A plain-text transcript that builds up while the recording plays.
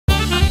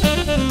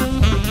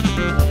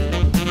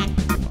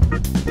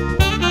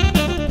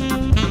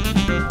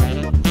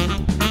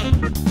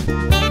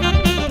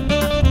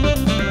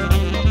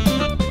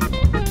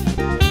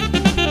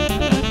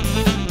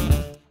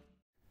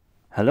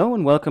Hello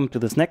and welcome to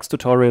this next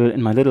tutorial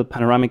in my little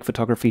panoramic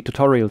photography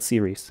tutorial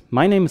series.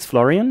 My name is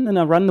Florian and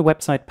I run the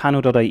website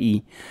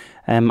Pano.8.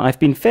 I've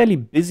been fairly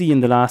busy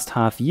in the last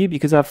half year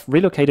because I've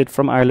relocated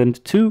from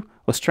Ireland to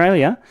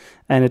Australia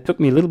and it took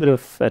me a little bit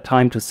of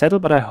time to settle,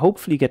 but I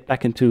hopefully get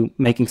back into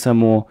making some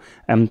more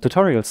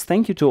tutorials.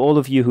 Thank you to all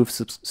of you who've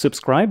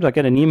subscribed. I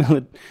get an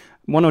email,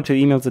 1 or 2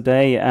 emails a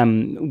day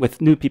with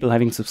new people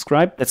having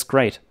subscribed. That's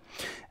great.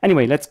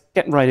 Anyway, let's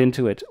get right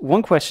into it.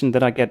 One question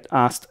that I get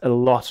asked a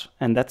lot,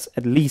 and that's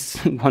at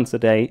least once a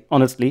day,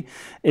 honestly,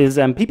 is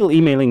people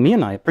emailing me,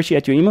 and I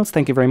appreciate your emails,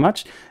 thank you very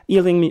much,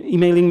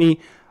 emailing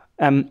me,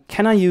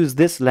 can I use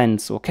this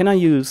lens or can I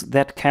use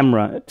that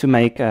camera to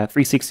make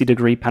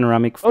 360-degree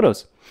panoramic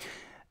photos?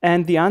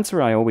 And the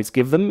answer I always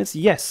give them is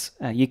yes,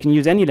 you can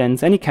use any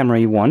lens, any camera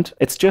you want.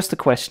 It's just a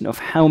question of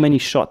how many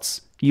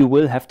shots you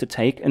will have to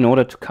take in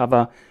order to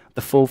cover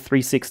the full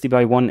 360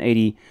 by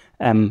 180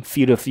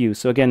 field of view.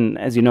 So again,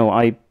 as you know,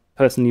 I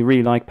personally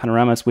really like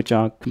panoramas which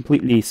are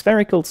completely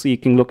spherical, so you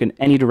can look in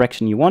any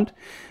direction you want.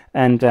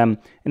 And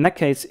in that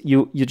case,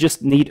 you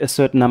just need a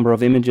certain number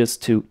of images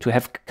to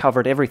have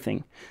covered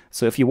everything.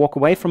 So if you walk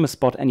away from a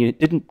spot and you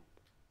didn't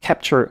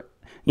capture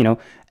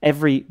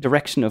every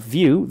direction of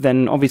view,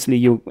 then obviously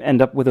you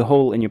end up with a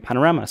hole in your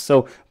panorama.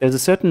 So there's a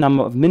certain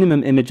number of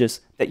minimum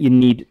images that you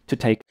need to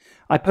take.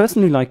 I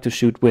personally like to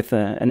shoot with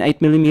an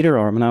 8mm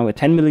or now a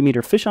 10mm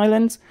fisheye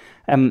lens.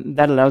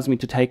 That allows me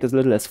to take as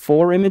little as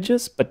 4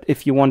 images, but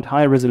if you want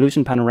higher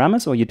resolution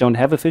panoramas or you don't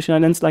have a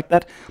fisheye lens like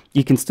that,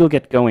 you can still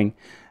get going.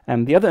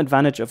 The other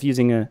advantage of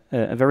using a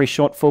very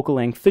short focal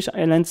length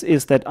fisheye lens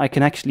is that I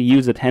can actually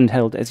use it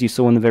handheld, as you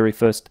saw in the very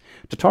first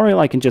tutorial.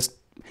 I can just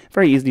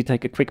very easily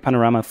take a quick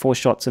panorama, 4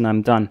 shots, and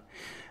I'm done.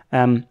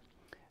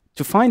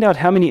 To find out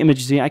how many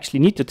images you actually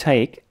need to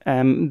take,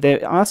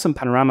 there are some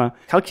panorama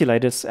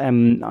calculators.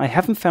 I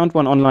haven't found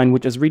one online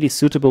which is really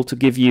suitable to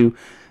give you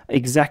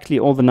exactly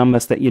all the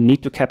numbers that you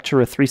need to capture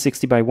a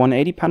 360 by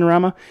 180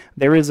 panorama.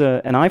 There is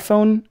an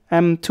iPhone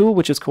tool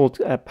which is called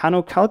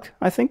PanoCalc,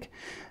 I think.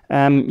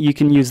 You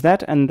can use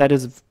that, and that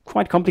is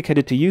quite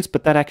complicated to use,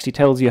 but that actually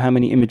tells you how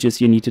many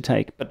images you need to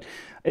take. But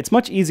it's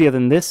much easier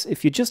than this.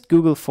 If you just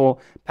Google for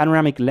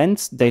panoramic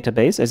lens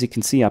database, as you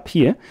can see up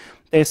here,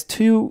 there's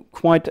 2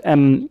 quite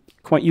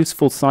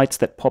useful sites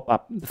that pop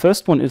up. The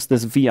first one is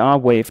this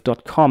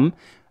vrwave.com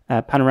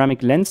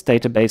panoramic lens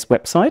database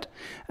website,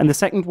 and the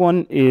second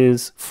one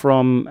is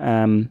from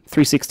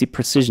 360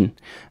 Precision.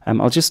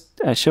 I'll just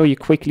show you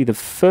quickly the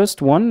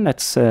first one.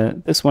 That's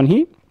this one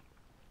here.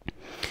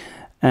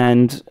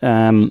 And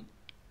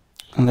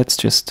let's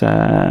just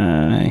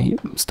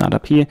start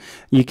up here.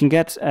 You can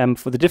get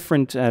for the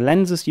different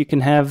lenses you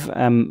can have,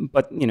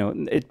 but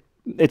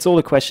it's all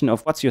a question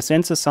of what's your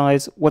sensor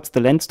size, what's the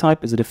lens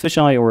type, is it a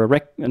fisheye or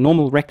a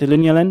normal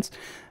rectilinear lens,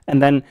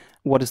 and then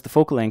what is the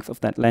focal length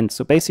of that lens.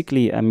 So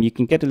basically, you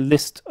can get a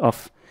list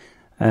of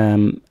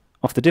the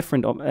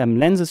different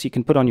lenses you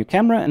can put on your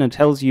camera, and it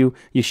tells you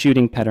your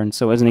shooting pattern.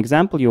 So as an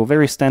example, your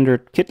very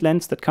standard kit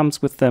lens that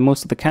comes with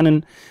most of the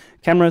Canon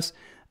cameras.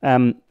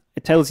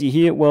 It tells you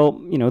here, well,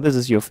 this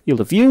is your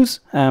field of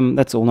views.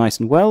 That's all nice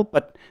and well,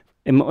 but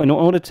in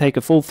order to take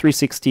a full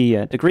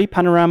 360-degree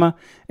panorama,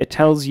 it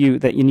tells you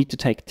that you need to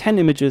take 10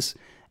 images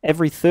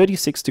every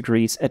 36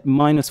 degrees at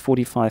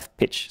 -45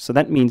 pitch. So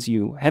that means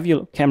you have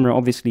your camera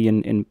obviously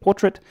in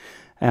portrait,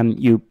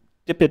 you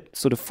dip it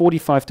sort of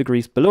 45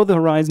 degrees below the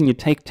horizon, you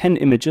take 10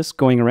 images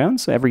going around,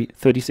 so every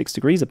 36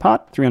 degrees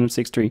apart,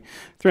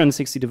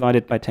 360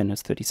 divided by 10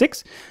 is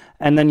 36,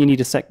 and then you need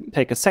to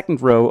take a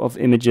second row of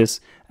images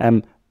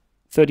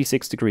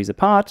 36 degrees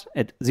apart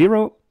at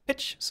 0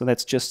 pitch, so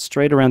that's just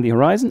straight around the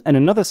horizon, and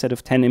another set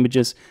of 10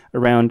 images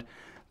around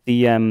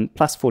the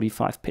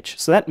 +45 pitch.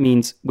 So that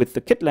means with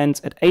the kit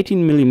lens at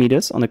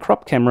 18mm on a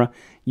crop camera,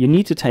 you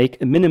need to take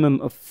a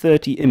minimum of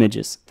 30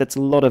 images. That's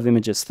a lot of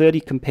images, 30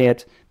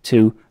 compared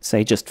to,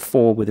 say, just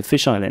 4 with a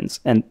fisheye lens.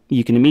 And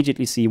you can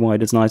immediately see why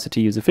it is nicer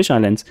to use a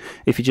fisheye lens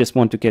if you just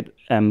want to get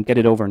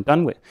it over and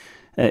done with,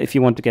 if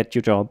you want to get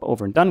your job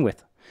over and done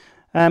with.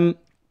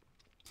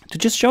 To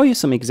just show you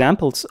some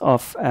examples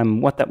of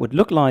what that would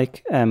look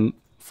like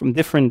from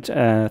different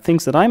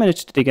things that I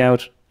managed to dig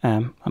out.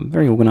 I'm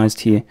very organized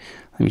here.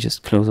 Let me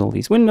just close all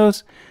these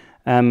windows.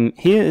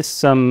 Here is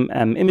some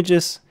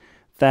images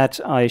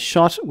that I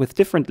shot with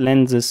different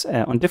lenses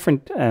on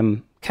different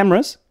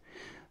cameras.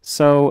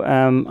 So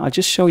I'll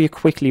just show you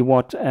quickly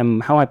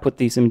how I put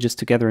these images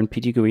together in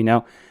PTGui.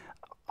 Now,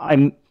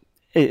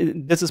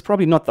 this is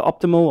probably not the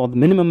optimal or the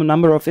minimum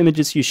number of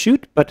images you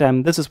shoot, but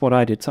this is what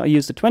I did. So I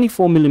used a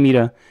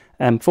 24mm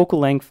focal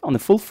length on the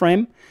full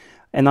frame,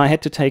 and I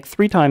had to take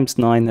 3 ×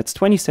 9, that's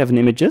 27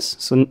 images.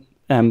 So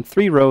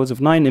 3 rows of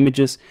 9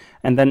 images,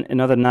 and then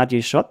another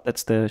Nadir shot,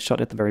 that's the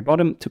shot at the very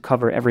bottom, to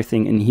cover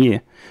everything in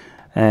here.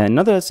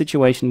 Another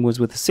situation was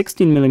with a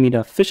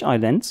 16mm fisheye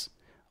lens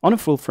on a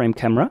full frame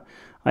camera.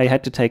 I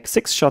had to take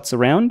 6 shots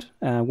around,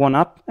 1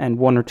 up and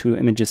 1 or 2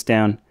 images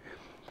down.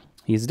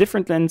 Here's a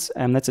different lens,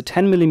 that's a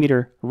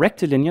 10mm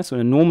rectilinear, so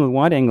a normal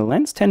wide angle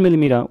lens,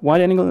 10mm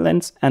wide angle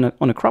lens and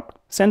on a crop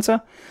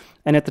sensor.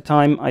 And at the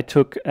time, I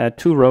took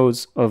 2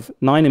 rows of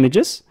 9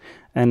 images,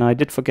 and I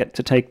did forget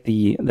to take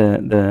the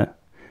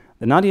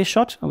nadir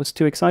shot. I was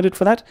too excited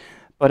for that.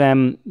 But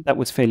that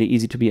was fairly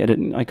easy to be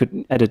edited. I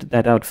could edit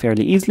that out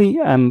fairly easily.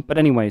 But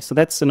anyway, so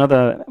that's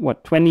another,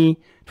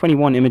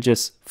 21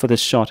 images for this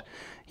shot.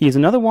 Here's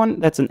another one.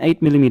 That's an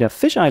 8mm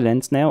fisheye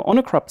lens now on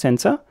a crop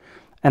sensor.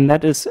 And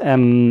that is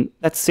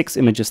that's 6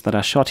 images that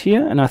are shot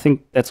here. And I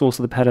think that's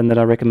also the pattern that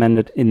I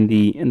recommended in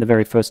the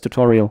very first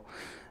tutorial.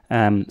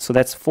 So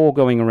that's 4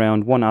 going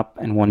around, 1 up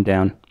and 1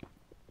 down.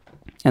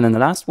 And then the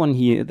last one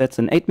here, that's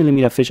an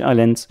 8mm fisheye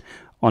lens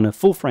on a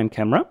full frame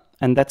camera.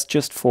 And that's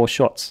just 4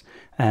 shots.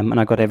 And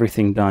I got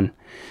everything done.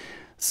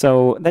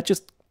 So that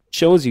just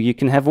shows you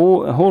can have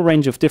a whole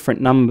range of different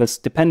numbers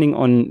depending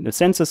on the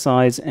sensor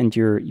size and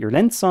your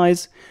lens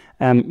size.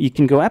 You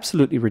can go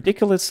absolutely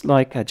ridiculous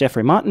like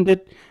Jeffrey Martin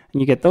did,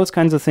 and you get those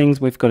kinds of things.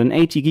 We've got an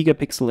 80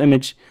 gigapixel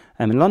image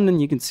in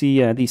London. You can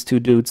see these 2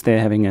 dudes there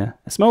having a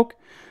smoke.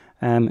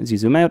 As you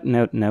zoom out and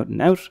out and out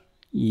and out,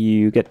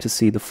 you get to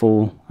see the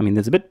full. I mean,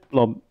 there's a bit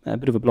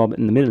of a blob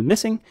in the middle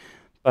missing.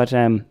 But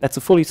that's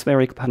a fully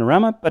spherical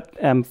panorama. But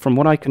from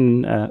what I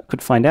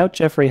could find out,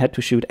 Jeffrey had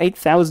to shoot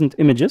 8,000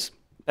 images,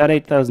 about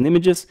 8,000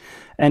 images,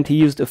 and he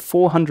used a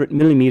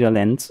 400mm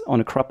lens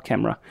on a crop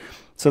camera.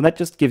 So that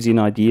just gives you an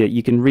idea.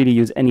 You can really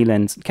use any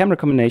lens. Camera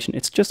combination,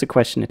 it's just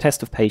a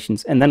test of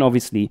patience. And then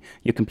obviously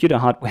your computer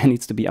hardware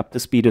needs to be up to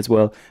speed as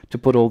well to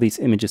put all these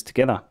images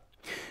together.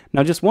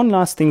 Now, just one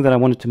last thing that I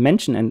wanted to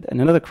mention, and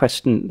another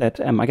question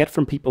that I get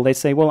from people. They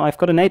say, well, I've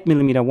got an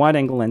 8mm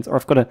wide-angle lens, or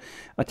I've got a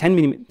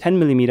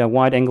 10mm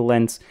wide-angle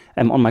lens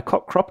on my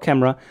crop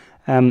camera.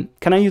 Can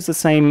I use the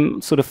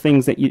same sort of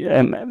things that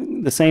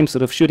the same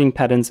sort of shooting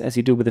patterns as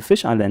you do with the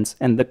fisheye lens?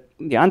 And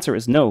the answer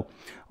is no.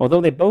 Although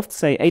they both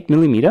say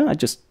 8mm, I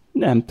just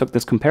took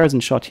this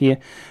comparison shot here.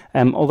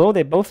 Although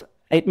they're both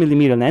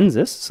 8mm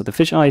lenses, so the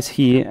fisheye is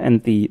here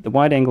and the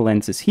wide-angle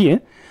lens is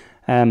here,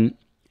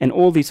 and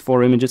all these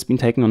 4 images been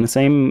taken on the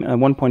same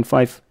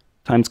 1.5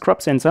 times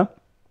crop sensor.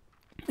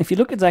 If you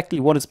look exactly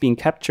what is being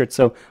captured,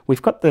 so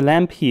we've got the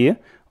lamp here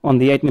on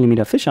the 8mm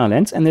fisheye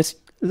lens, and there's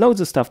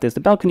loads of stuff. There's the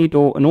balcony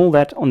door and all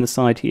that on the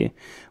side here.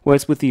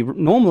 Whereas with the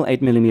normal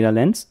 8mm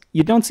lens,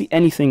 you don't see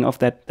anything of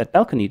that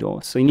balcony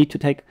door. So you need to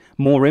take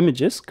more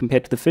images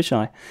compared to the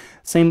fisheye.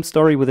 Same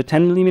story with a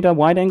 10mm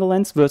wide-angle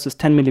lens versus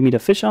 10mm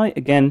fisheye.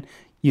 Again,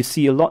 you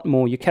see a lot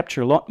more, you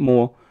capture a lot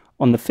more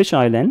on the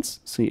fisheye lens.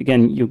 So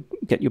again, you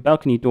get your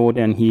balcony door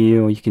down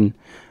here, or you can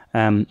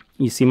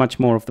you see much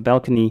more of the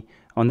balcony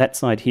on that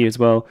side here as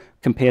well,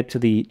 compared to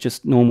the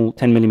just normal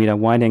 10mm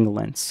wide-angle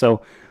lens.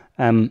 So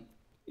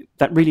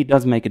that really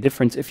does make a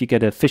difference if you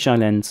get a fisheye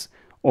lens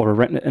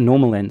or a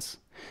normal lens.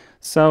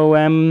 So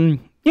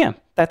yeah,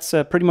 that's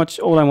pretty much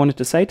all I wanted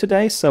to say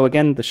today. So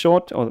again, the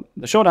short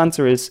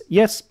answer is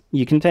yes,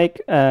 you can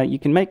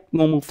make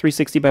normal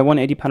 360 by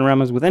 180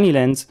 panoramas with any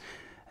lens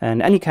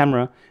and any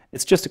camera.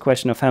 It's just a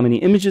question of how many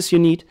images you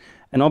need.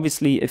 And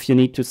obviously, if you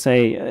need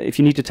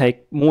to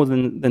take more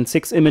than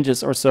 6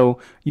 images or so,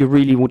 you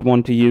really would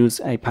want to use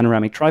a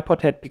panoramic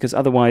tripod head, because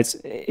otherwise,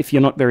 if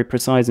you're not very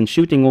precise in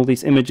shooting all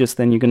these images,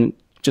 then you're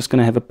just going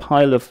to have a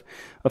pile of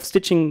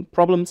stitching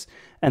problems.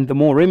 And the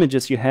more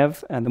images you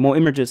have, and the more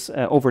images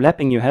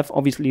overlapping you have,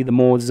 obviously the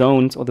more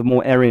zones or the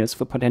more areas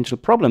for potential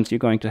problems you're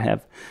going to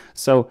have.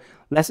 So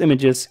less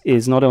images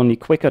is not only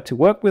quicker to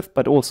work with,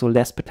 but also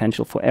less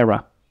potential for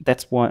error.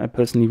 That's why I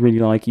personally really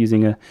like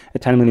using a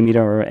 10mm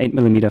or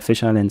 8mm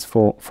fisheye lens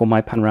for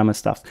my panorama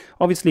stuff.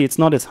 Obviously, it's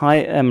not as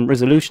high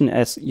resolution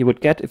as you would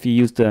get if you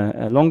used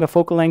a longer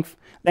focal length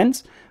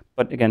lens.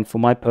 But again, for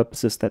my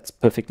purposes, that's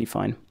perfectly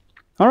fine.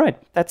 All right,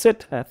 that's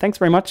it. Thanks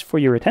very much for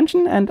your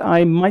attention, and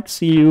I might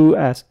see you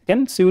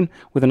again soon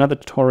with another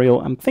tutorial.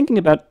 I'm thinking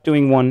about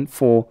doing one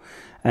for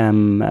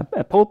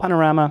a pole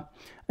panorama,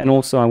 and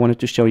also I wanted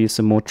to show you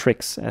some more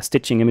tricks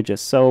stitching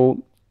images.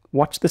 So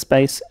watch the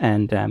space,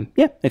 and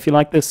yeah, if you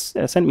like this,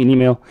 send me an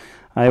email.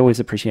 I always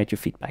appreciate your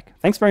feedback.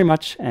 Thanks very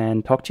much,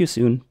 and talk to you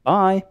soon.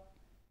 Bye.